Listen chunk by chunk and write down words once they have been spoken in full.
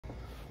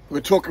We're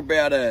going to talk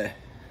about a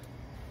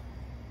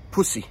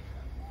pussy,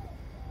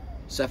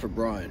 Safa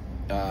Bryan.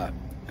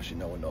 Actually,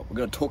 no, we're not. We're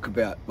going to talk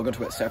about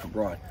Safa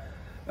Bryan.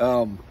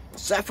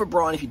 Safa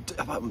Bryan, if you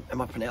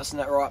am I pronouncing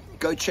that right?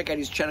 Go check out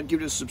his channel.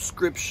 Give it a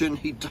subscription.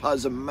 He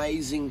does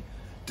amazing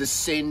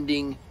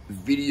descending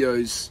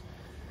videos.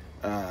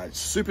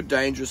 Super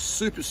dangerous,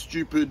 super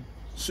stupid,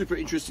 super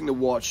interesting to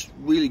watch.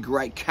 Really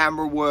great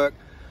camera work.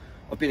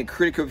 I've been a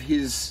critic of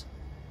his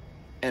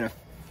and a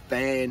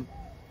fan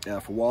for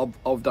a while.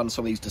 I've done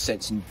some of these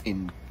descents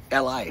in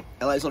LA.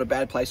 LA is not a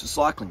bad place for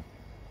cycling.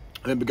 I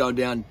remember going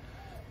down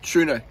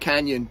Tuna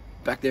Canyon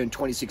back there in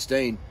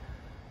 2016,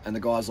 and the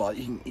guy's like,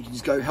 you can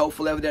just go hell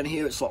for leather down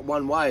here, it's like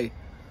one way.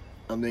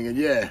 I'm thinking,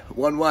 yeah,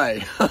 one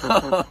way.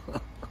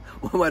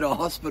 One way to a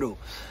hospital.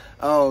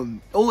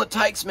 All it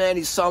takes, man,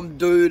 is some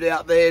dude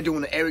out there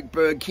doing an Eric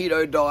Berg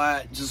keto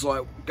diet, just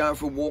like going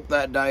for a walk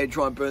that day,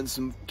 try and burn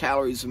some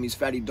calories from his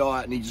fatty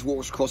diet, and he just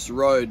walks across the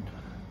road.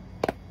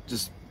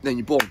 Just then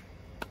you boom,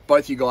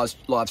 both you guys'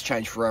 lives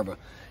change forever.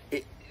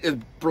 It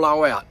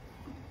blowout,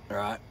 all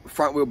right,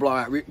 front wheel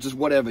blowout, just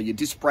whatever. Your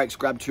disc brakes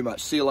grab too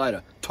much. See you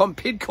later. Tom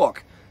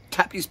Pidcock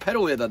tapped his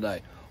pedal the other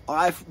day.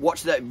 I've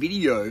watched that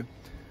video,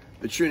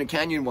 the Tuna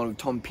Canyon one of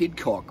Tom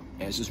Pidcock,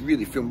 and it's just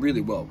really filmed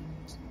really well.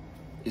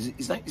 Is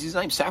his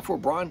name Safa or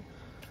Bryan?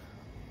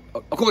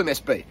 I'll call him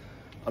SB.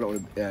 I don't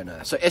want to. No.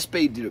 So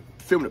SB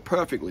filmed it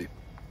perfectly,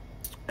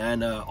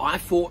 and I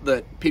thought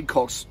that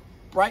Pidcock's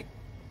brake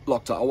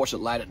locked up. I watched it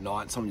late at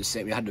night. Someone just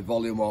sent me. I had the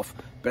volume off,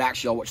 but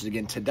actually I watched it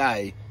again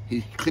today.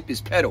 He clipped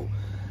his pedal,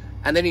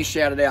 and then he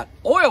shouted out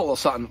oil or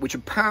something, which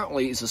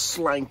apparently is a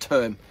slang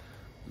term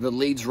the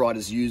Leeds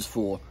riders use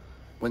for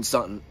when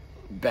something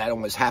bad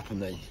almost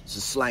happened. It's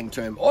a slang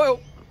term.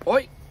 Oil,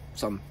 oi,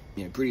 some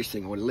British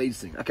thing or a Leeds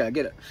thing. Okay, I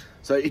get it.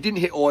 So he didn't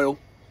hit oil.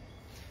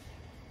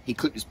 He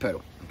clipped his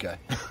pedal. Okay,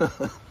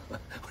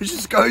 which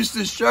just goes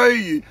to show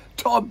you,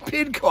 Tom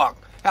Pidcock,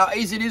 how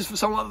easy it is for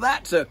someone like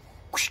that to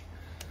whoosh,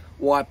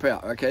 wipe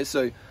out. Okay,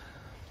 so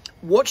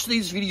watch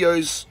these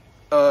videos,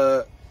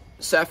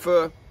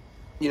 Safa,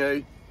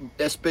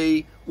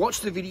 SB,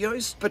 watch the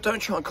videos, but don't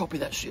try and copy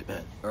that shit,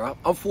 man. All right,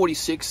 I'm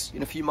 46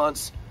 in a few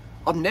months.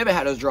 I've never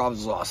had a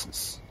driver's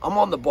license. I'm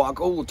on the bike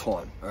all the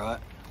time. All right,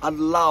 I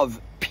love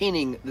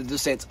pinning the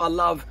descents. I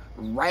love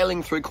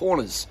railing through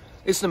corners.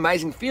 It's an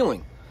amazing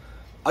feeling.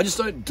 I just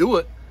don't do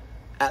it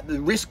at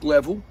the risk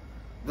level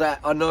that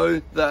I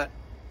know that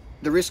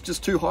the risk is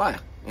too high.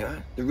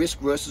 The risk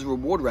versus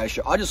reward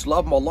ratio. I just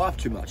love my life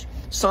too much.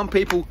 Some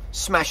people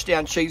smash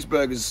down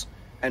cheeseburgers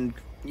and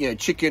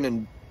chicken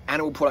and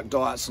animal product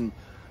diets, and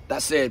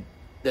that's their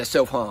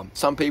self-harm.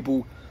 Some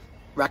people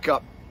rack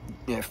up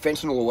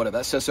fentanyl or whatever.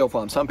 That's their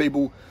self-harm. Some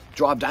people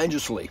drive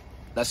dangerously.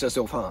 That's their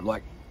self-harm.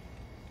 Like,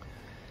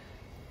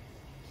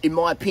 in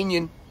my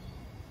opinion,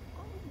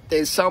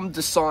 there's some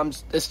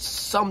descents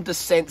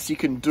you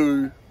can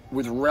do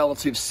with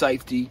relative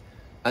safety,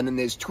 and then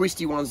there's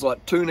twisty ones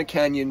like Tuna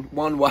Canyon,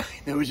 one way,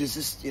 that was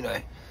just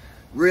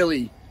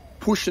really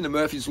pushing the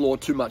Murphy's Law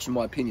too much, in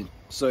my opinion.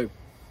 So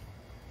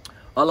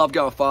I love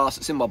going fast.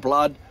 It's in my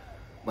blood.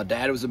 My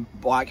dad was a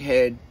bike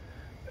head,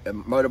 a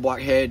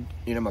motorbike head.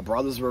 My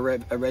brothers were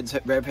a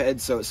rev head,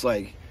 so it's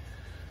like,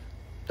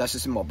 that's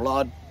just in my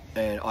blood.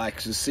 And I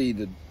could see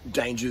the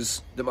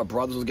dangers that my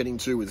brothers were getting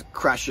to with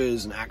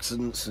crashes and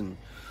accidents and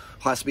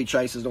high-speed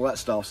chases and all that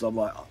stuff. So I'm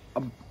like,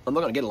 I'm not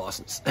going to get a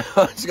license.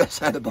 I'm just going to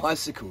stay on the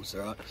bicycles,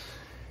 all right?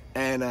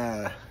 And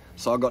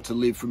so I got to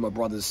live through my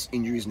brother's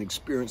injuries and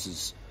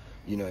experiences,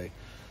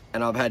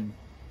 And I've had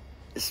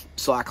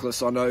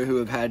cyclists I know who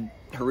have had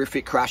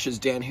horrific crashes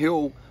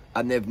downhill,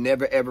 and they've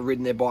never, ever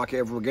ridden their bike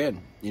ever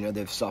again.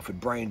 They've suffered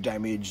brain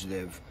damage,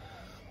 or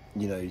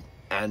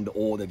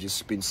they've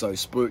just been so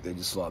spooked, they're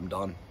just like, I'm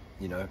done.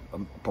 I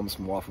promised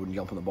my wife I wouldn't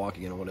jump on the bike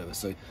again or whatever.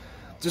 So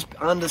just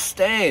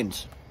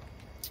understand.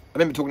 I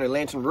remember talking to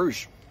Lantern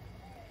Rouge.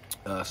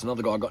 It's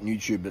another guy I got on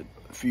YouTube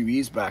a few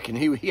years back, and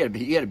he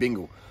had a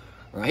bingle.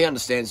 He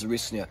understands the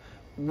risks now.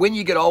 When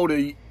you get older,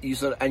 and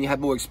you have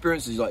more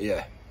experiences, you're like,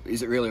 yeah,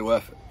 is it really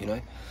worth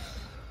it?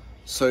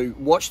 So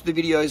watch the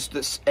videos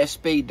that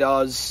SB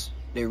does.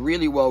 They're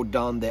really well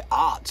done. They're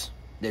art.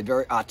 They're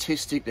very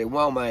artistic. They're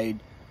well made.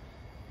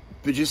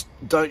 But just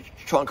don't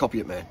try and copy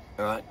it, man.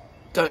 All right?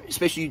 Don't,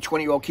 especially you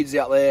 20-year-old kids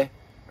out there.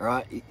 All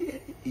right?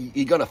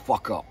 You're gonna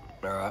fuck up.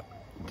 All right?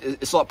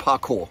 It's like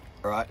parkour.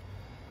 All right?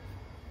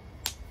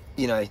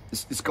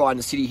 This guy in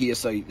the city here,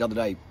 so the other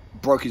day,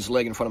 broke his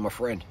leg in front of my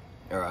friend.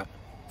 All right?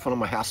 In front of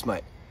my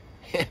housemate.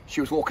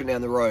 She was walking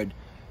down the road,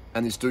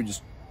 and this dude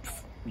just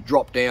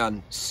dropped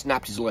down,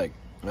 snapped his leg.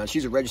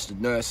 She's a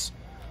registered nurse,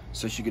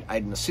 so she could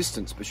aid and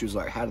assistance, but she was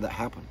like, how did that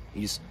happen?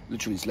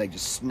 Literally his leg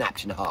just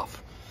snapped in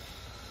half.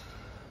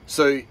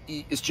 So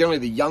it's generally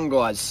the young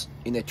guys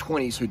in their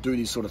 20s who do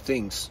these sort of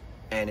things,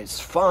 and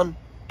it's fun,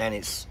 and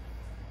it's,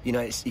 you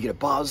get a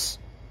buzz,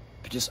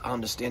 but just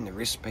understand the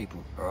risk,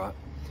 people, all right?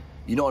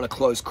 You're not on a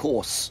closed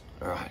course,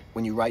 all right,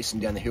 when you're racing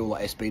down the hill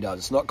like SB does.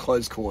 It's not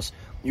closed course.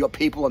 You got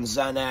people on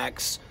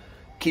Xanax,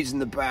 kids in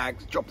the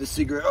back, drop the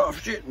cigarette, oh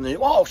shit, and then,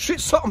 oh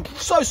shit, I'm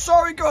so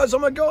sorry guys, oh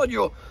my God,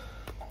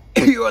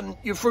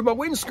 you're through my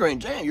windscreen.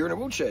 Damn, you're in a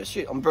wheelchair.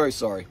 Shit, I'm very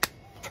sorry.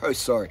 Very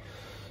sorry.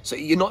 So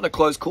you're not in a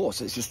closed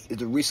course. It's just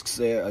the risks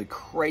there are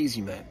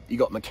crazy, man. You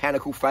got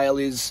mechanical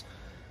failures,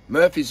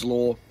 Murphy's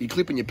Law, you're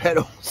clipping your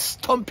pedals.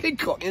 Tom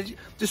Pidcock. It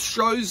just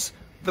shows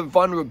the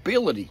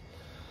vulnerability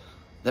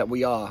that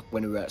we are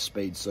when we're at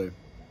speed. So,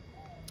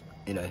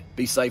 you know,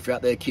 be safe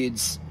out there,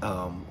 kids.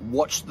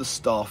 Watch the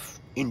stuff.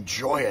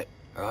 Enjoy it,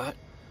 all right?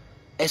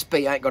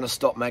 SB ain't going to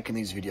stop making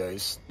these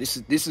videos. This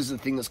is the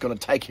thing that's going to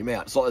take him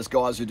out. It's like those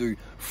guys who do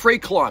free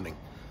climbing.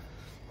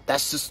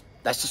 That's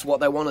just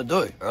what they want to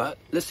do, all right?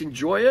 Let's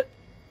enjoy it.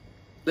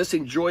 Let's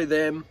enjoy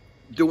them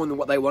doing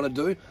what they want to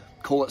do.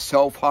 Call it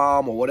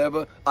self-harm or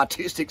whatever.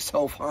 Artistic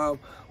self-harm,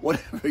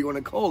 whatever you want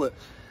to call it.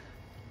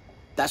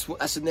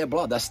 That's in their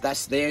blood.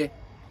 That's their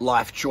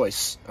life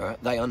choice, all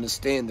right? They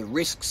understand the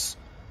risks.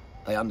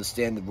 They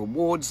understand the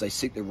rewards. They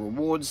seek the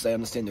rewards. They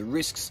understand the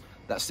risks.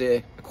 That's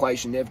their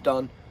equation they've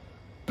done.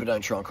 But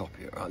don't try and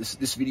copy it, right?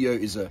 This video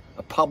is a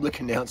public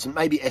announcement.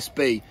 Maybe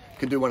SB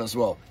can do one as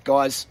well.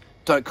 Guys,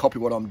 don't copy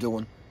what I'm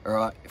doing, all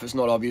right? If it's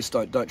not obvious,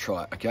 don't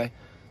try it, okay?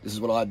 This is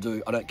what I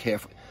do. I don't care.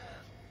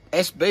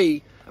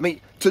 SB, I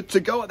mean, to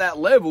go at that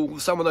level,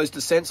 some of those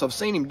descents I've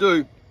seen him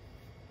do,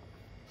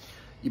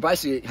 you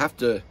basically have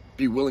to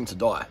be willing to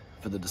die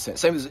for the descent.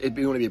 Same as if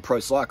you want to be a pro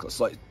cyclist.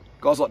 Like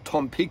guys like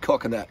Tom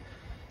Pidcock and that,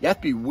 you have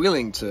to be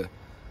willing for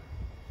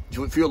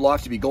your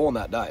life to be gone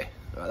that day.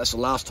 That's the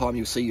last time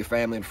you'll see your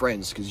family and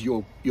friends because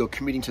you're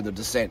committing to the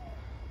descent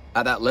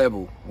at that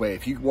level where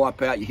if you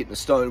wipe out, you're hitting a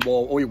stone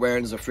wall, all you're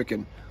wearing is a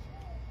freaking,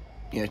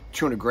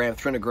 200 gram,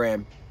 300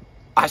 gram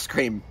ice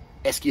cream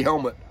esky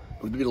helmet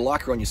with a bit of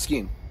lycra on your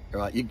skin,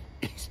 right? You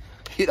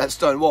hit that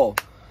stone wall,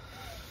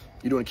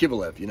 you're doing a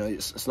Kivilev,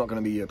 it's not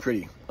going to be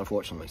pretty,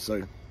 unfortunately.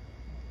 So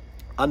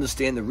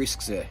understand the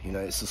risks there,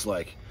 it's just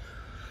like,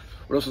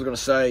 what else was I going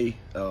to say?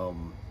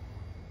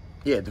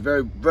 Yeah, the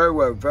very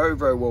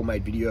well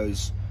made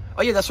videos.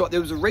 Oh yeah, that's right. There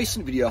was a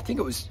recent video. I think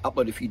it was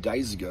uploaded a few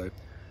days ago,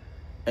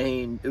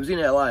 and it was in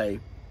LA.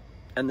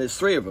 And there's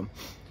 3 of them,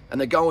 and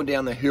they're going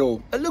down the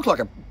hill. It looked like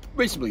a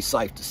reasonably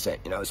safe descent.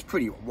 It's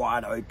pretty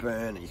wide open,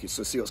 and you can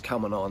sort of see what's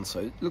coming on.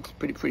 So it looks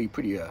pretty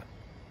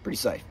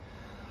safe.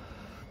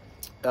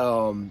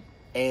 And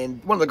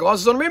one of the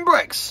guys is on rim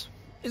brakes.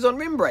 He's on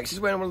rim brakes. He's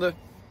wearing one of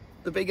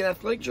the vegan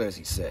athletic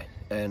jerseys there,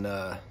 and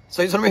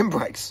so he's on rim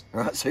brakes.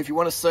 Right. So if you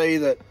want to see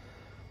that.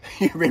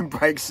 Your rim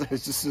brakes are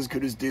just as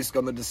good as disc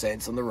on the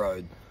descents on the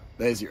road.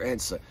 There's your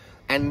answer.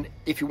 And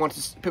if you want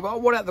to, people,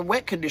 what about the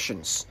wet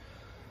conditions?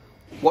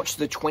 Watch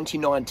the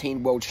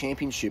 2019 World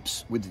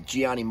Championships with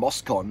Gianni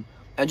Moscon,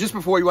 and just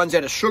before he runs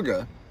out of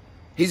sugar,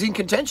 he's in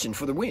contention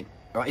for the win.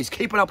 Right? He's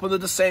keeping up on the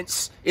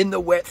descents in the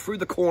wet, through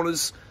the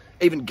corners,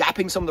 even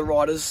gapping some of the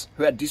riders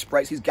who had disc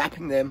brakes. He's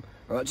gapping them.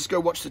 Right? Just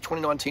go watch the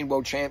 2019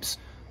 World Champs.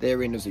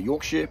 They're in as a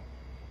Yorkshire,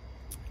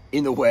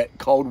 in the wet,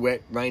 cold,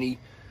 wet, rainy.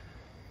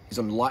 He's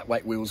on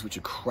lightweight wheels, which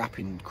are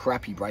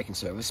crappy braking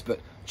service.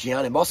 But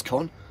Gianni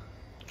Moscon,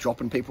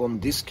 dropping people on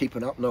disc,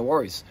 keeping up, no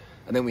worries.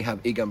 And then we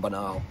have Egan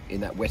Bernal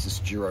in that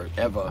wettest Giro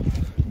ever,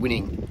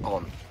 winning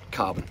on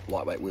carbon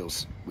lightweight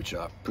wheels, which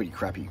are pretty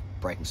crappy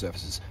braking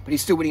surfaces. But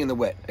he's still winning in the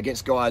wet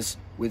against guys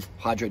with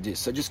hydro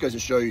discs. So it just goes to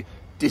show you,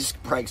 disc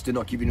brakes do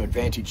not give you an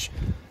advantage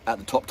at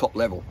the top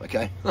level,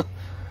 okay?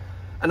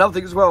 Another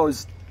thing as well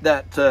is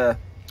that the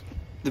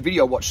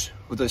video I watched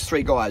with those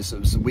 3 guys, it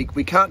was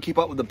we can't keep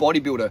up with the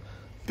bodybuilder.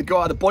 The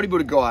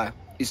bodybuilder guy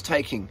is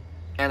taking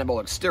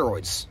anabolic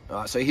steroids,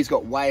 so he's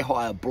got way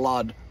higher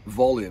blood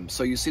volume.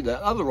 So you see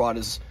the other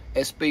riders,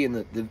 SB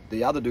and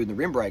the other dude in the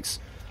rim brakes,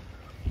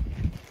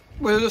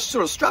 we're just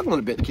sort of struggling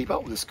a bit to keep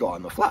up with this guy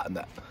on the flat and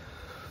that.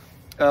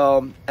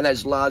 And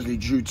that's largely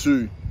due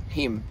to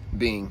him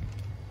being,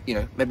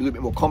 maybe a little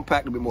bit more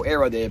compact, a little bit more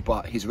aero there,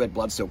 but his red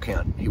blood cell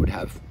count, he would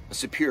have a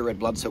superior red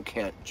blood cell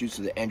count due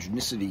to the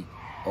androgenicity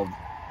of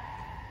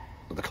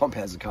the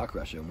compounds of the car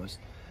crash almost.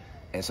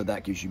 And so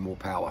that gives you more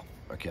power,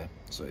 okay?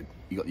 So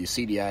you got your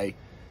CDA,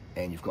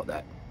 and you've got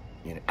that,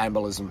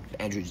 anabolism,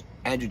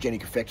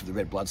 androgenic effect of the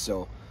red blood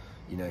cell,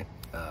 the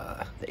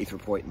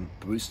erythropoietin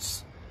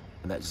boosts,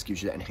 and that just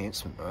gives you that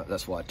enhancement, all right?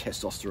 That's why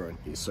testosterone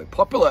is so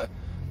popular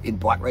in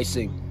bike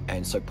racing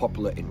and so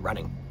popular in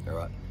running, all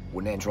right?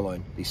 Or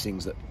nandrolone, these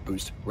things that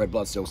boost red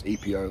blood cells,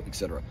 EPO,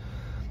 etc.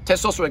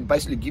 Testosterone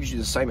basically gives you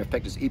the same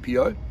effect as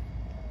EPO,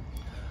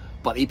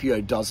 but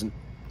EPO doesn't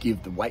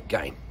give the weight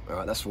gain, all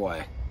right? That's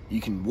why you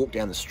can walk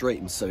down the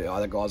street and say,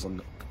 that guy's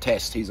on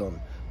test, he's on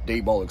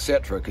D-bol,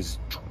 etc., because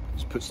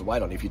it puts the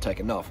weight on if you take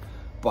enough.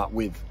 But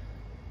with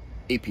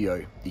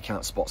EPO, you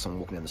can't spot someone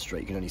walking down the street.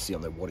 You can only see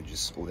on their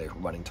wattages or their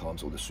running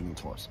times or their swimming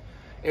times.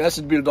 Anyway, that's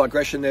a bit of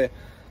digression there.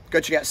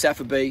 Go check out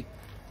Safa B.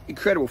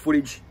 Incredible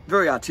footage,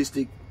 very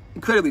artistic,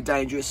 incredibly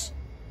dangerous.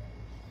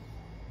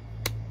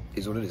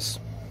 Is what it is.